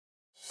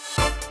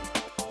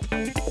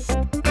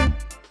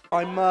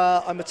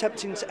I'm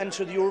attempting to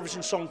enter the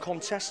Eurovision Song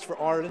Contest for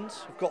Ireland.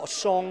 I've got a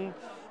song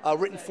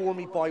written for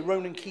me by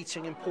Ronan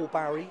Keating and Paul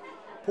Barry.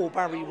 Paul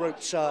Barry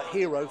wrote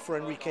Hero for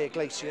Enrique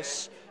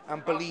Iglesias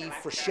and Believe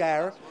for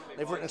Cher.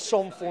 They've written a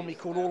song for me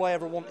called All I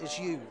Ever Want Is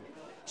You.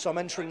 So I'm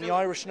entering the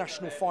Irish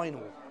national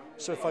final.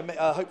 So if I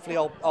hopefully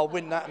I'll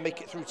win that and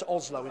make it through to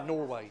Oslo in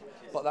Norway.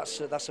 But that's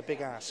a big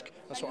ask.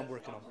 That's what I'm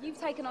working on.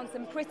 You've taken on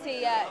some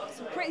pretty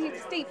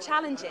steep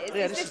challenges.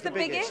 Yeah, is this the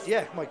biggest?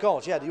 Yeah, my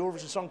God, yeah, the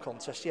Eurovision Song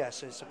Contest,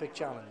 yes, it's a big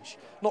challenge.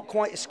 Not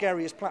quite as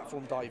scary as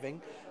platform diving,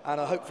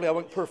 and hopefully I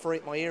won't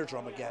perforate my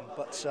eardrum again,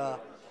 but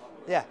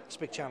yeah, it's a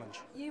big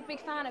challenge. You a big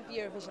fan of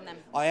Eurovision then?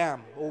 I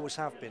am, always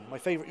have been. My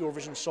favourite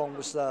Eurovision song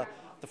was the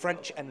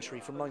French entry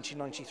from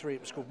 1993.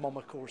 It was called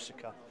Mama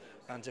Corsica,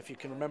 and if you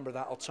can remember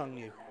that, I'll tongue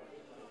you.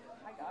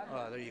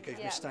 Oh, there you go,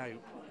 you missed out.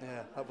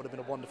 Yeah, that would have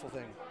been a wonderful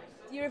thing.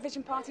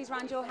 Eurovision parties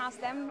around your house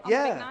then? On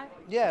Yeah, the big night?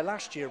 yeah,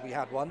 last year we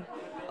had one.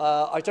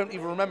 I don't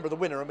even remember the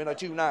winner, I mean I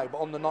do now, but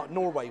on the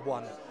Norway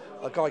one,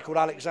 a guy called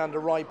Alexander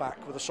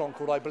Rybak with a song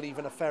called I Believe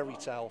in a Fairy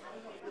Tale.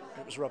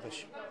 It was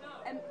rubbish.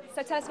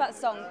 So tell us about the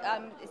song.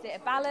 Is it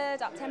a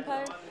ballad,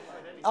 up-tempo?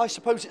 I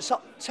suppose it's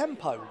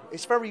up-tempo.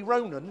 It's very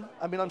Ronan.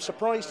 I mean, I'm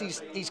surprised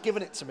he's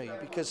given it to me,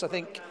 because I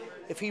think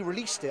if he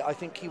released it, I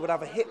think he would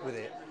have a hit with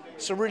it.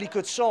 It's a really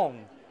good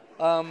song.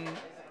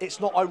 It's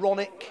not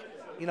ironic.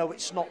 You know,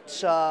 it's not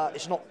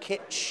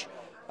kitsch,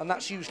 and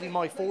that's usually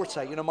my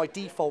forte. You know, my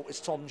default is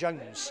Tom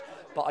Jones,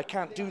 but I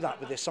can't do that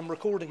with this. I'm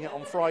recording it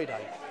on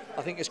Friday.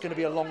 I think it's going to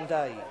be a long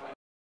day.